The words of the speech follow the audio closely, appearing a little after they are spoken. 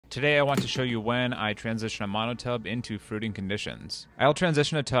Today I want to show you when I transition a monotub into fruiting conditions. I'll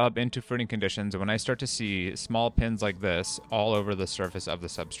transition a tub into fruiting conditions when I start to see small pins like this all over the surface of the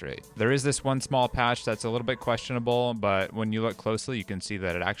substrate. There is this one small patch that's a little bit questionable, but when you look closely you can see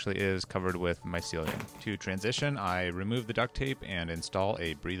that it actually is covered with mycelium. To transition, I remove the duct tape and install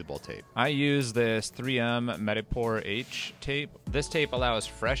a breathable tape. I use this 3M Metapore H tape. This tape allows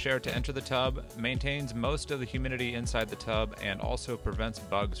fresh air to enter the tub, maintains most of the humidity inside the tub, and also prevents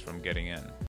bugs from getting in.